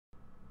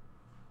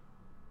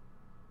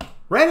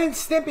Ren and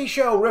Stimpy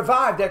show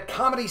revived at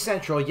Comedy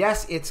Central.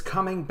 Yes, it's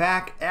coming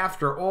back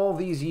after all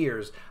these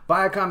years.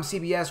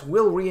 ViacomCBS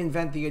will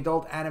reinvent the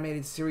adult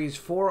animated series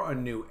for a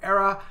new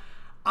era.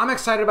 I'm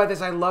excited about this.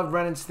 I loved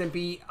Ren and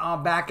Stimpy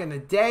back in the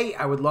day.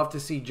 I would love to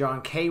see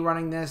John K.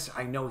 running this.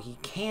 I know he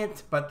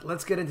can't, but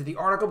let's get into the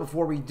article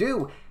before we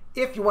do.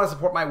 If you want to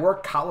support my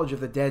work,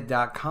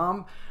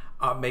 collegeofthedead.com.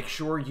 Make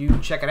sure you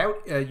check it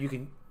out. You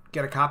can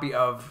get a copy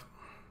of...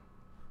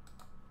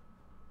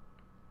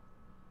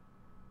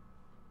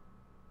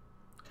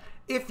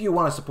 If you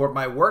want to support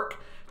my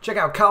work, check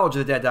out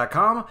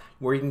collegeofthedead.com,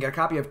 where you can get a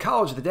copy of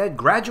College of the Dead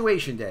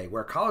Graduation Day,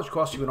 where college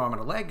costs you an arm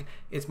and a leg.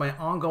 It's my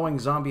ongoing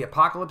zombie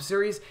apocalypse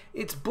series.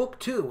 It's book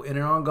 2 in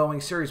an ongoing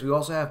series. We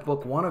also have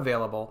book 1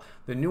 available.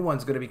 The new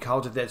one's going to be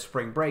College of the Dead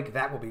Spring Break.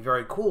 That will be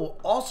very cool.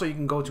 Also, you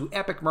can go to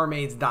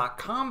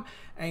epicmermaids.com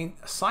and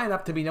sign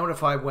up to be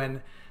notified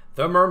when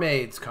The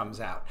Mermaids comes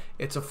out.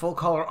 It's a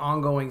full-color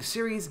ongoing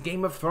series,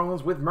 Game of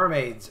Thrones with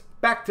mermaids.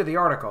 Back to the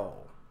article.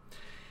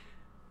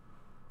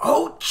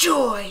 Oh,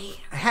 joy!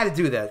 I had to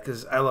do that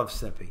because I love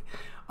Stimpy.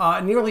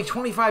 Nearly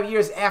 25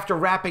 years after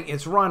wrapping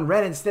its run,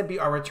 Ren and Stimpy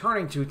are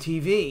returning to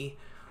TV.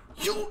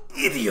 You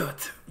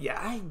idiot! Yeah,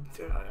 I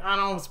don't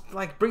know, it's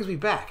like, brings me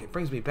back. It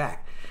brings me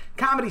back.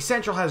 Comedy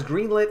Central has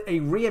greenlit a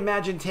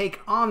reimagined take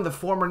on the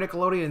former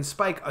Nickelodeon and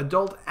Spike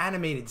adult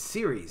animated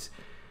series.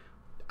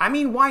 I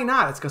mean, why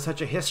not? It's got such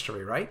a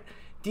history, right?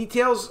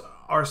 Details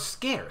are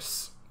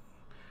scarce.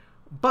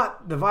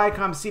 But the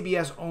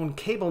ViacomCBS-owned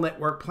cable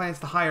network plans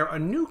to hire a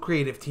new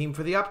creative team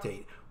for the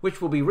update, which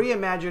will be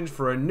reimagined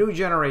for a new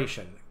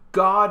generation.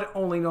 God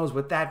only knows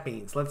what that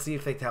means. Let's see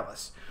if they tell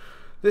us.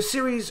 The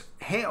series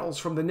hails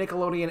from the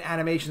Nickelodeon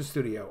Animation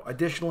Studio.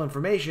 Additional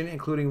information,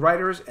 including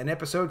writers and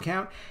episode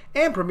count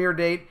and premiere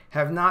date,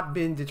 have not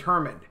been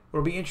determined. What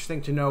will be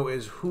interesting to know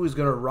is who's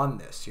going to run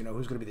this. You know,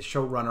 who's going to be the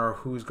showrunner,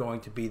 who's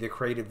going to be the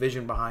creative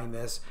vision behind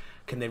this.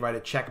 Can they write a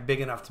check big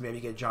enough to maybe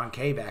get John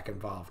K. back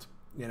involved?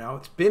 You know,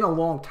 it's been a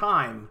long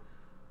time,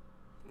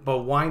 but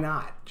why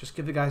not? Just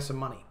give the guy some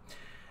money.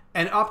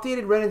 An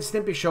updated Ren and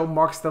Stimpy show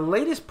marks the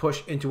latest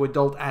push into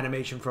adult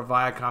animation for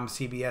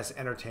ViacomCBS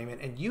Entertainment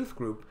and Youth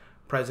Group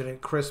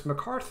President Chris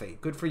McCarthy.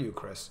 Good for you,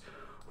 Chris.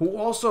 Who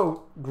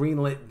also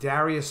greenlit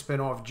Daria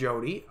spinoff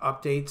Jodie,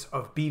 updates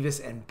of Beavis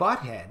and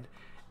Butt-Head,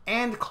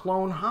 and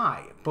Clone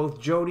High.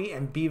 Both Jodie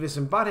and Beavis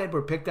and Butt-Head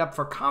were picked up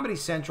for Comedy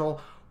Central,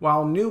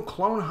 while new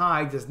Clone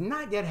High does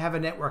not yet have a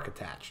network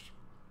attached.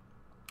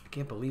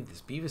 Can't believe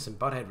this. Beavis and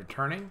Butt-Head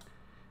returning?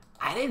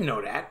 I didn't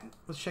know that.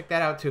 Let's check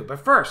that out too.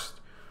 But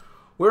first,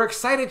 we're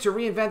excited to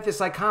reinvent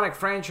this iconic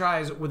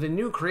franchise with a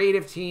new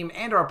creative team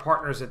and our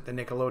partners at the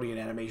Nickelodeon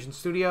Animation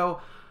Studio.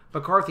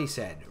 McCarthy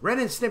said, Ren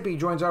and Stimpy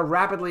joins our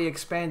rapidly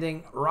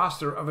expanding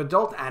roster of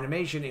adult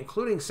animation,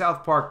 including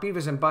South Park,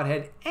 Beavis and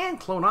Butt-Head, and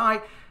Clone High,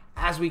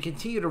 as we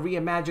continue to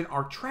reimagine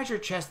our treasure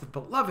chest of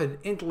beloved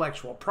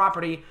intellectual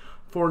property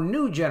for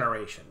new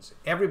generations.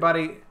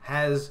 Everybody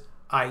has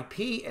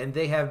IP, and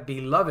they have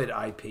beloved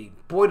IP.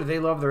 Boy, do they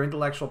love their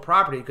intellectual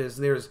property, because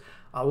there's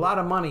a lot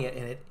of money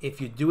in it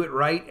if you do it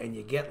right and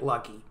you get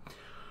lucky.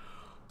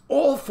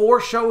 All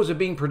 4 shows are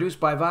being produced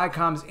by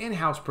Viacom's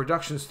in-house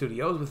production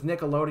studios, with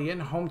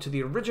Nickelodeon, home to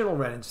the original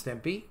Ren and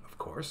Stimpy, of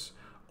course,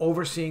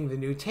 overseeing the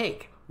new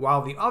take,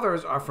 while the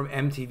others are from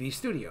MTV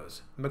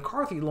Studios.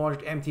 McCarthy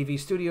launched MTV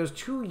Studios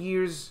 2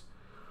 years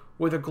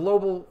with a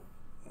goal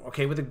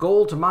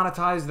to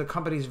monetize the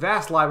company's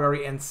vast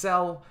library and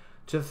sell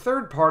to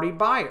third-party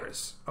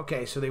buyers.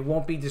 Okay, so they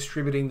won't be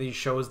distributing these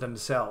shows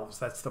themselves.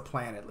 That's the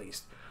plan, at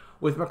least.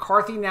 With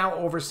McCarthy now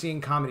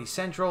overseeing Comedy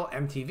Central,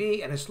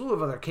 MTV, and a slew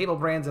of other cable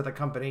brands at the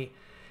company,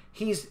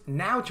 he's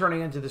now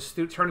turning the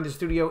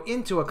studio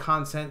into a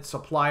content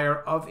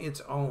supplier of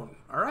its own.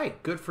 All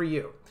right, good for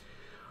you.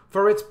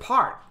 For its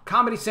part,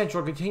 Comedy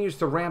Central continues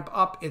to ramp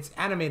up its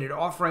animated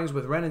offerings,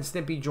 with Ren and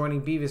Stimpy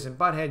joining Beavis and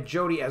Butt-Head,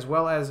 Jodie, as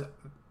well as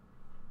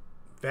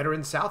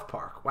veteran South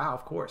Park. Wow,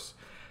 of course.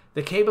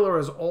 The cabler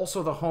is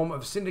also the home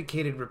of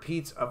syndicated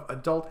repeats of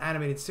adult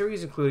animated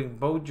series, including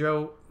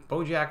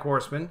BoJack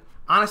Horseman.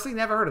 Honestly,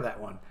 never heard of that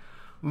one.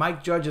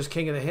 Mike Judge's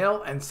King of the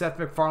Hill, and Seth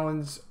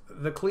MacFarlane's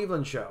The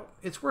Cleveland Show.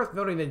 It's worth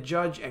noting that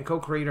Judge and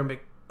co-creator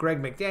Greg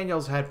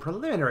McDaniels had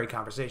preliminary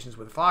conversations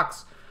with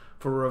Fox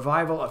for a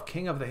revival of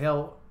King of the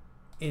Hill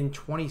in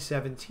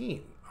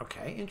 2017.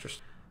 Okay,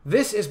 interesting.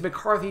 This is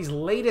McCarthy's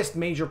latest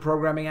major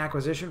programming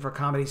acquisition for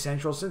Comedy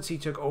Central since he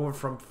took over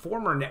from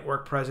former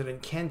network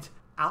president Kent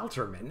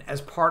Alterman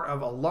as part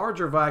of a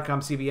larger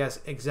ViacomCBS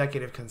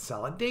executive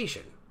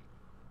consolidation,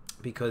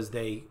 because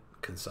they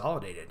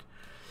consolidated.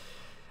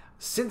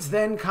 Since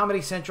then, Comedy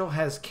Central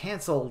has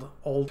canceled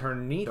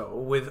Alternito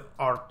with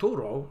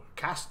Arturo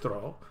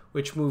Castro,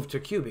 which moved to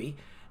QB,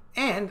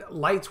 and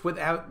Lights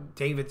without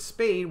David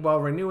Spade, while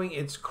renewing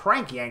its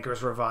Crank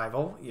Yankers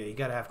revival. Yeah, you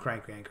gotta have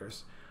Crank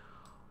Yankers.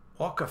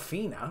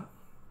 Awkwafina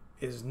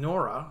is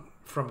Nora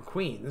from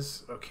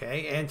Queens,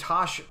 okay, and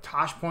Tosh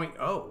Point,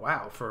 oh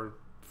wow, for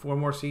 4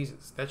 more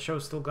seasons. That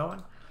show's still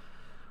going.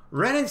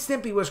 Ren and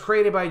Stimpy was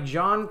created by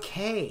John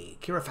K.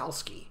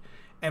 Kirafalski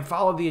and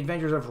followed the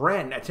adventures of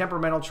Ren, a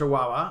temperamental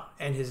chihuahua,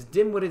 and his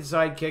dim-witted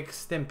sidekick,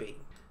 Stimpy.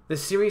 The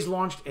series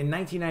launched in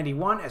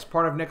 1991 as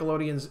part of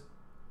Nickelodeon's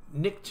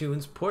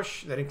Nicktoons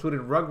push that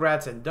included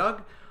Rugrats and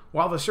Doug.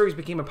 While the series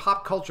became a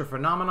pop culture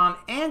phenomenon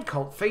and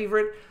cult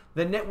favorite,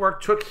 the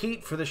network took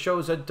heat for the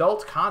show's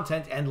adult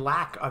content and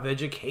lack of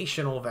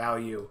educational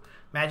value.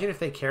 Imagine if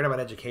they cared about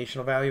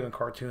educational value in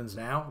cartoons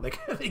now.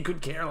 They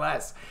could care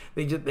less.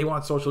 They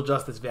want social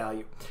justice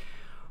value.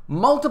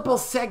 Multiple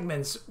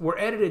segments were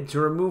edited to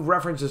remove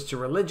references to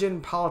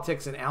religion,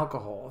 politics, and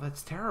alcohol.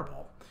 That's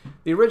terrible.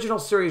 The original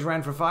series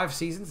ran for 5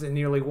 seasons and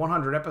nearly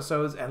 100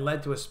 episodes and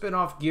led to a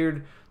spin-off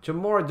geared to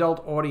more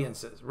adult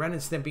audiences. Ren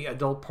and Stimpy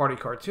Adult Party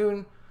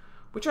Cartoon,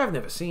 which I've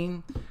never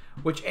seen,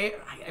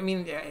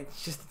 it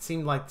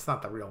seemed like it's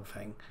not the real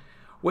thing,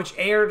 which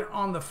aired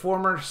on the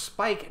former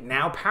Spike,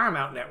 now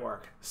Paramount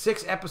Network.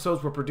 6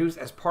 episodes were produced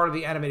as part of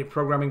the animated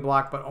programming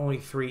block, but only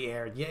 3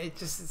 aired. Yeah,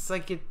 it's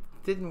like it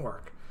didn't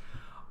work.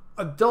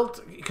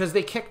 Because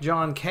they kicked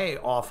John Kay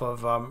off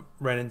of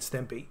Ren and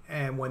Stimpy,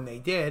 and when they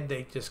did,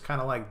 they just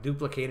kind of like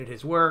duplicated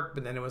his work,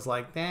 but then it was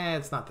like,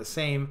 it's not the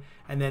same,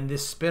 and then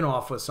this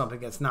spin-off was something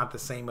that's not the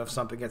same of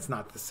something that's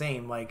not the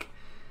same. Like,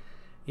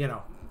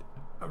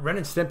 Ren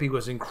and Stimpy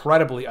was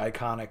incredibly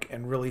iconic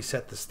and really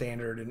set the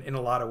standard in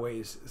a lot of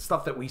ways.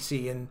 Stuff that we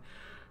see in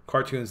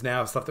cartoons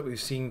now, stuff that we've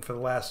seen for the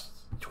last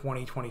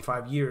 20,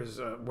 25 years,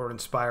 were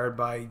inspired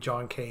by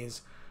John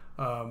Kay's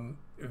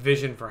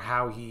vision for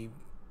how he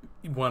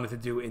wanted to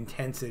do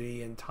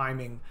intensity and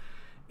timing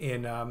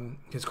in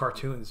his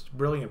cartoons.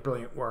 Brilliant,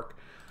 brilliant work.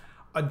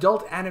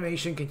 Adult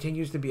animation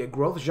continues to be a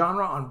growth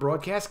genre on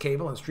broadcast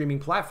cable and streaming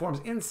platforms.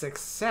 In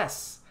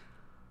success,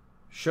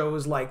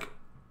 shows like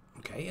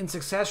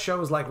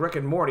Rick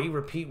and Morty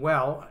repeat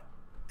well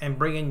and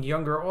bring in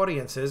younger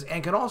audiences,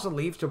 and can also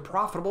lead to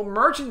profitable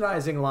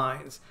merchandising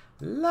lines.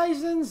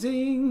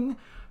 Licensing.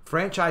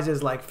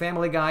 Franchises like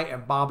Family Guy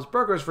and Bob's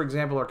Burgers, for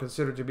example, are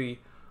considered to be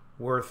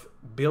worth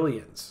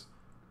billions.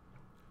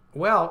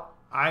 Well,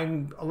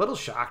 I'm a little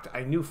shocked.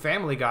 I knew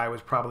Family Guy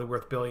was probably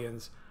worth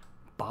billions.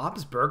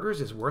 Bob's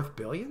Burgers is worth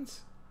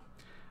billions?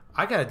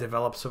 I got to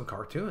develop some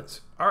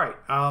cartoons. All right,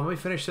 let me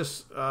finish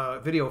this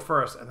video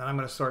first, and then I'm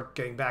going to start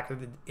getting back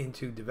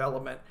into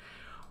development.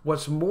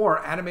 What's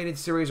more, animated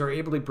series are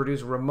able to be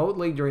produced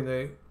remotely during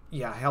the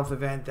health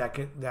event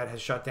that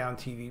has shut down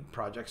TV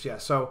projects. Yeah,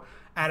 so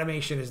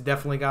animation has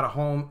definitely got a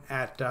home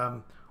at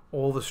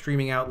all the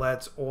streaming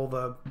outlets, all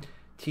the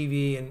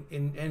TV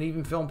and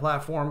even film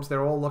platforms.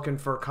 They're all looking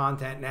for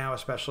content now,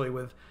 especially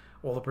with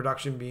all the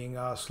production being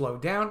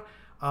slowed down.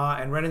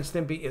 And Ren and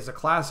Stimpy is a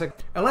classic.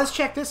 And let's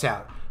check this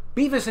out.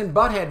 Beavis and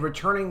Butt-Head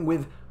returning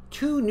with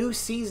 2 new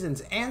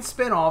seasons and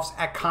spin-offs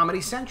at Comedy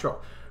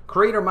Central.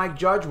 Creator Mike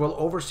Judge will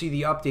oversee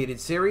the updated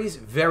series.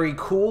 Very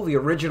cool, the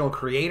original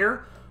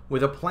creator,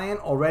 with a plan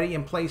already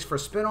in place for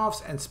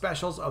spin-offs and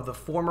specials of the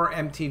former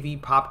MTV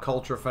pop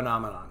culture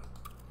phenomenon.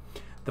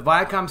 The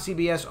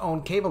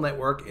ViacomCBS-owned cable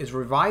network is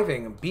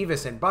reviving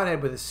Beavis and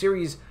Butt-Head with a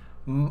series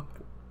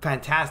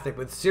fantastic,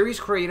 with series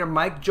creator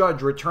Mike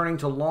Judge returning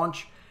to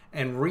launch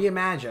and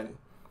reimagine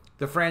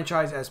the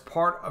franchise as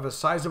part of a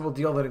sizable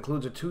deal that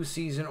includes a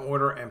 2-season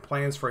order and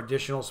plans for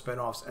additional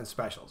spin-offs and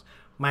specials.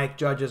 Mike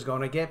Judge is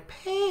going to get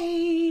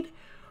paid.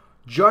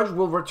 Judge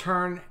will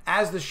return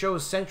as the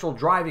show's central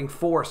driving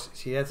force.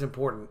 See, that's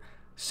important.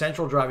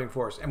 Central driving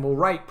force, and will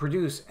write,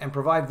 produce, and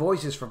provide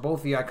voices for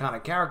both the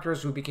iconic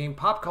characters who became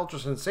pop culture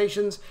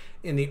sensations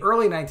in the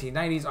early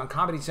 1990s on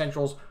Comedy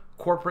Central's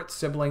corporate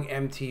sibling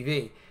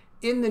MTV.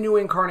 In the new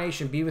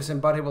incarnation, Beavis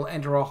and Butt-Head will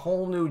enter a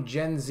whole new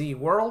Gen Z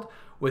world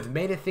with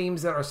meta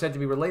themes that are said to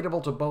be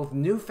relatable to both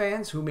new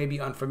fans who may be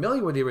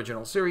unfamiliar with the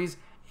original series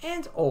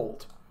and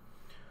old.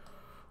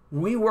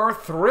 We were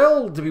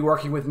thrilled to be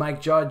working with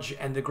Mike Judge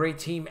and the great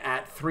team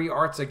at 3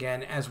 Arts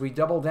again as we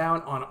double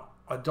down on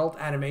adult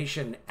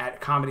animation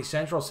at Comedy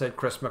Central, said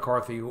Chris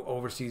McCarthy, who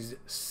oversees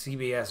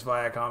CBS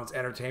Viacom's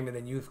Entertainment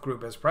and Youth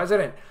Group as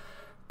president.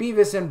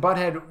 Beavis and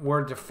Butt-Head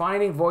were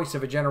defining voice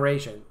of a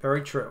generation.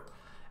 Very true.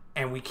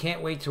 And we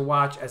can't wait to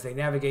watch as they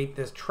navigate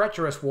this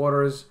treacherous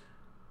waters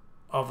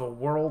of a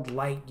world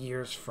light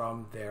years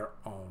from their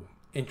own.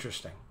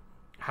 Interesting.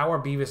 How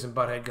are Beavis and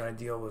Butt-Head going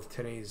to deal with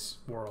today's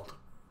world?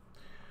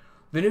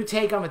 The new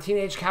take on the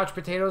Teenage Couch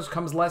Potatoes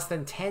comes less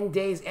than 10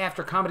 days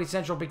after Comedy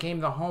Central became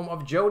the home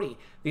of Jodie,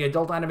 the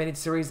adult animated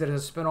series that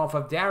is a spinoff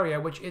of Daria,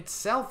 which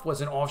itself was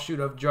an offshoot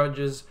of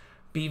Judge's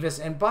Beavis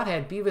and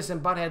Butt-Head. Beavis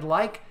and Butt-Head,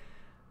 like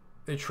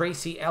the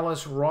Tracy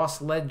Ellis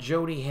Ross-led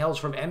Jodie, hails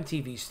from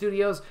MTV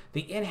Studios.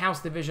 The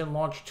in-house division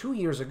launched 2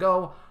 years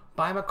ago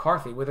by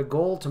McCarthy with a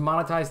goal to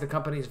monetize the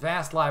company's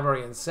vast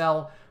library and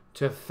sell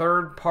to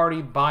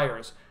third-party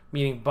buyers,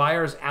 meaning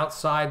buyers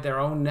outside their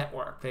own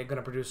network. They're going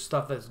to produce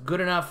stuff that's good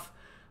enough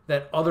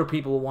that other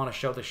people will want to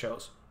show the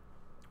shows.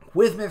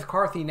 With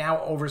McCarthy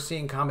now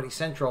overseeing Comedy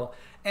Central,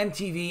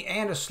 MTV,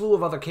 and a slew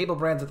of other cable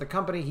brands at the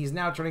company, he's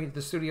now turning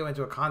the studio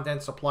into a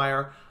content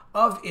supplier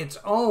of its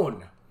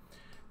own.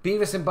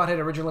 Beavis and Butt-Head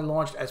originally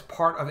launched as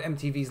part of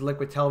MTV's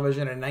Liquid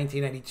Television in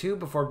 1992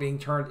 before being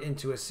turned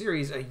into a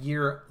series a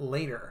year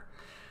later.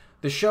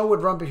 The show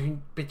would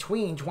run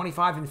between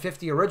 25 and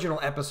 50 original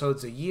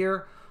episodes a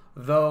year,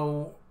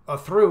 though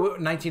through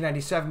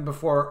 1997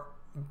 before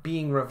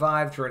being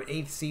revived for an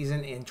 8th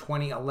season in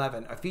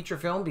 2011. A feature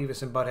film,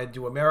 Beavis and Butt-Head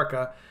Do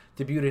America,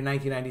 debuted in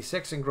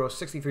 1996 and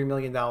grossed $63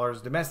 million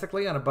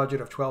domestically on a budget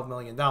of $12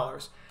 million.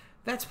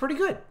 That's pretty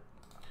good,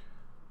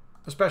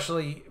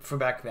 especially for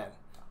back then.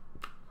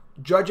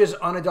 Judge's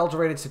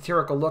unadulterated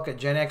satirical look at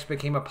Gen X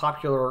became a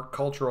popular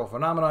cultural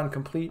phenomenon,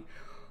 complete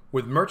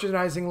with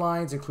merchandising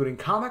lines including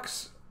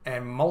comics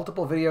and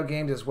multiple video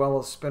games, as well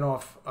as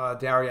spin-off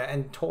Daria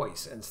and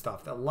toys and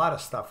stuff. A lot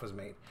of stuff was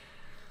made.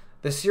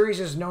 The series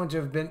is known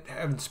to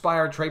have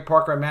inspired Trey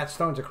Parker and Matt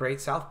Stone to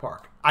create South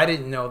Park. I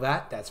didn't know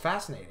that. That's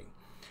fascinating.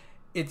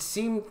 It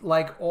seemed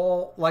like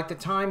the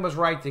time was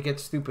right to get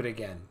stupid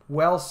again.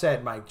 Well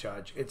said, Mike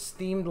Judge. It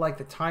seemed like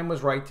the time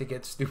was right to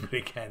get stupid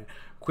again.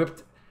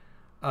 Quipped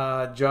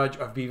Judge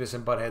of Beavis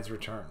and Butt-Head's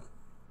return.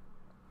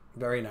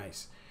 Very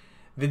nice.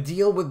 The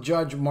deal with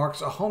Judge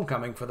marks a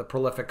homecoming for the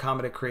prolific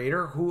comedy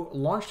creator who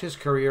launched his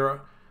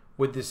career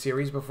with this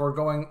series before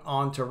going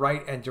on to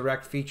write and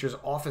direct features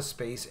Office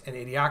Space and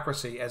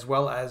Idiocracy, as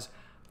well as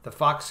the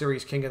Fox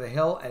series King of the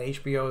Hill and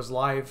HBO's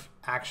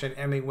live-action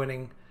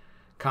Emmy-winning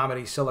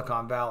comedy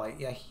Silicon Valley.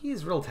 Yeah,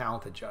 he's a real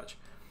talented, Judge.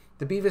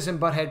 The Beavis and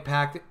Butt-Head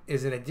Pact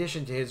is in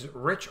addition to his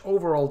rich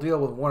overall deal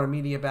with Warner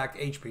Media-backed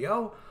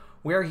HBO,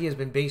 where he has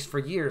been based for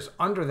years.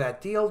 Under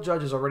that deal,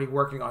 Judge is already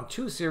working on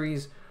 2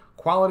 series,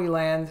 Quality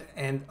Land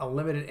and a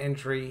limited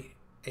entry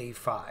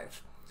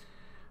A5.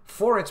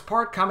 For its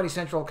part, Comedy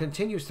Central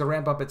continues to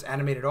ramp up its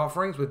animated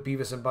offerings, with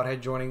Beavis and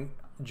Butt-Head joining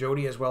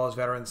Jodie as well as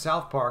veteran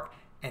South Park,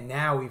 and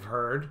now we've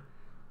heard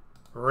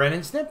Ren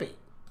and Stimpy.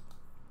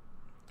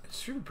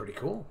 It's really pretty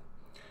cool.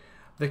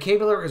 The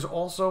Cabler is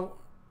also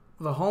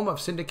the home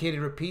of syndicated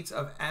repeats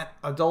of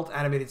adult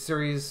animated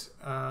series.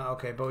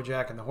 Okay,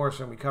 BoJack and the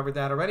Horseman, we covered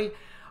that already.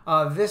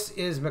 This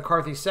is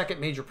McCarthy's second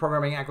major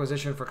programming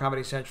acquisition for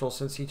Comedy Central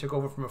since he took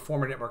over from a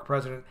former network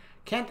president,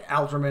 Kent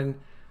Alderman,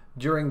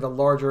 during the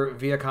larger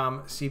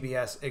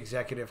ViacomCBS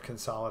executive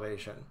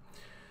consolidation.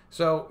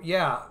 So,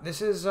 yeah,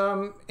 this is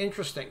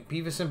interesting.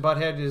 Beavis and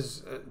Butt-Head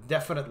is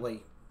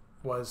definitely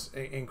was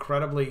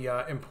incredibly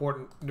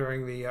important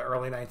during the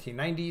early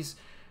 1990s,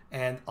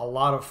 and a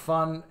lot of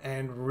fun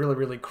and really,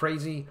 really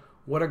crazy.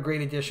 What a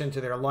great addition to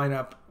their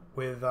lineup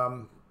with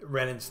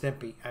Ren and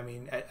Stimpy. I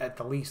mean, at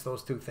the least,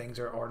 those 2 things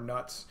are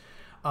nuts.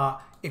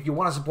 If you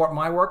want to support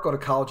my work, go to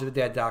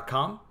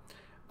collegeofthedead.com.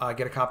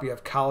 Get a copy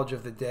of College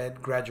of the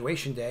Dead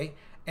Graduation Day,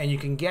 and you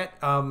can get,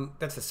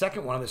 that's the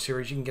second one of the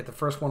series, you can get the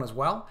first one as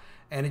well,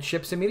 and it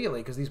ships immediately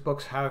because these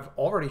books have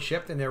already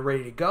shipped and they're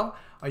ready to go.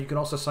 You can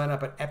also sign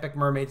up at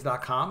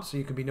epicmermaids.com so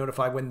you can be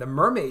notified when The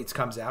Mermaids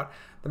comes out.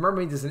 The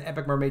Mermaids is an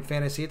epic mermaid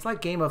fantasy. It's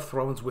like Game of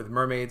Thrones with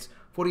mermaids,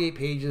 48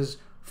 pages,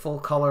 full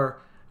color.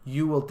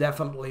 You will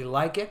definitely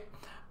like it.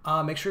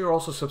 Make sure you're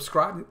also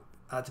subscribed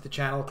to the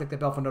channel. Click the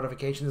bell for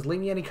notifications.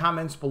 Leave me any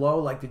comments below,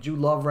 like, did you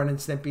love Ren and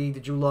Stimpy?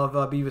 Did you love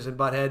Beavis and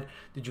Butt-Head?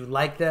 Did you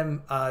like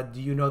them?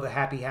 Do you know the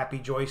Happy Happy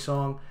Joy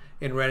song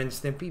in Ren and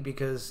Stimpy?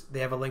 Because they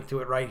have a link to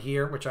it right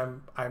here, which I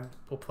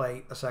will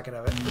play a second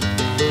of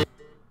it.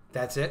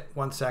 That's it.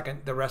 1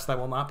 second. The rest I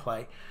will not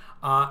play.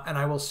 And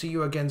I will see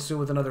you again soon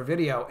with another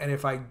video. And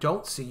if I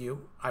don't see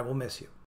you, I will miss you.